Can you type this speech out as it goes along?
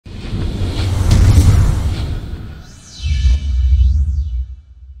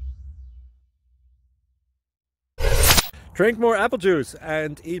Drink more apple juice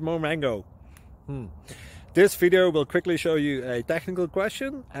and eat more mango. This video will quickly show you a technical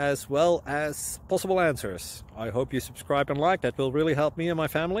question as well as possible answers. I hope you subscribe and like, that will really help me and my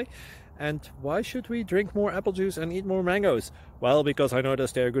family. And why should we drink more apple juice and eat more mangoes? Well, because I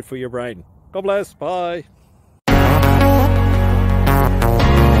noticed they're good for your brain. God bless, bye!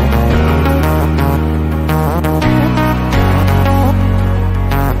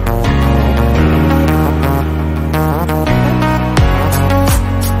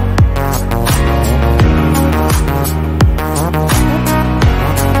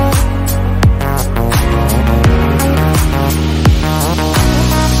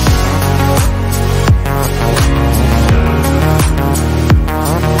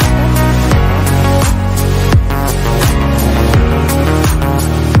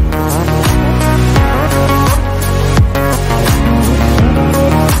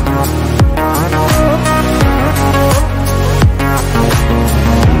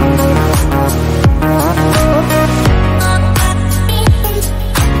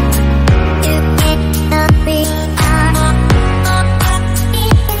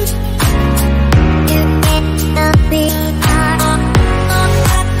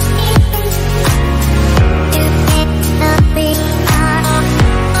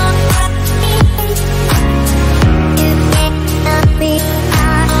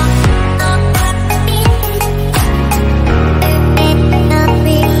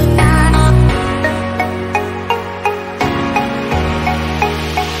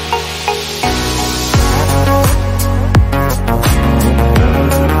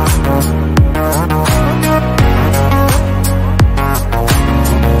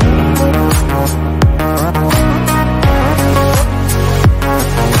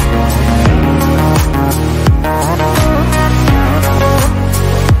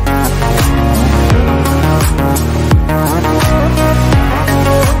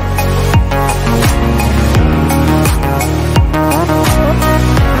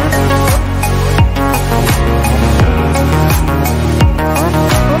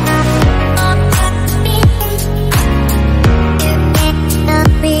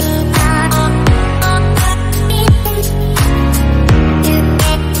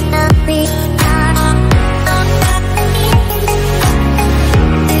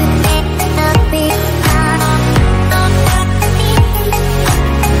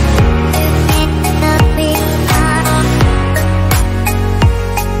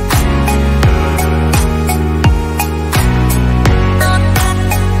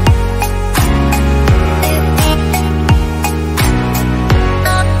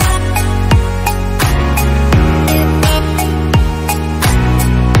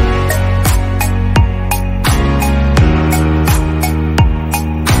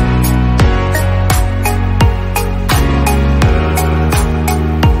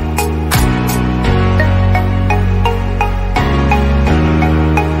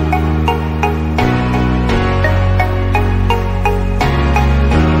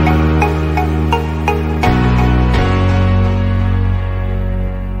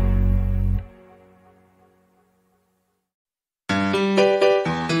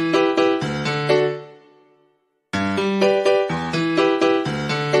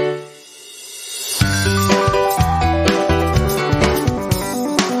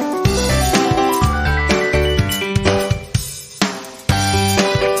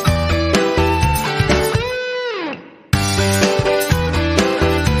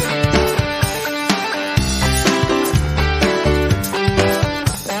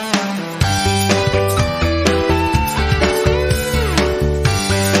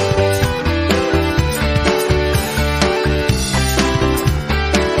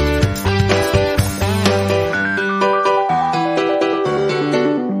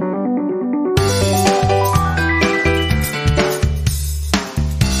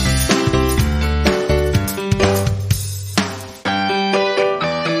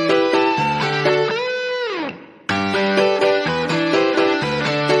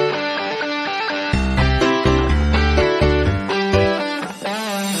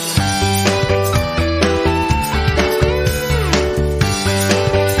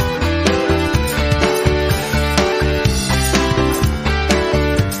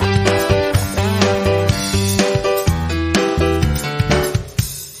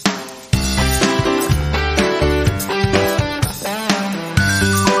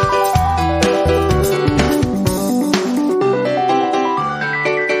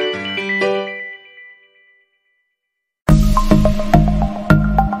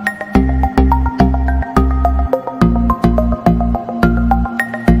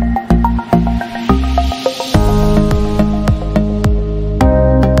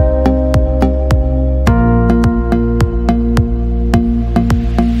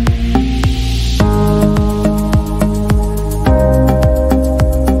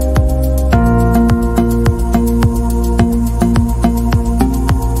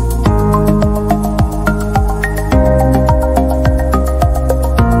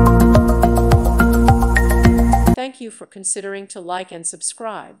 considering to like and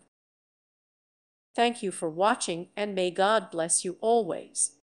subscribe. Thank you for watching, and may God bless you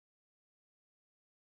always.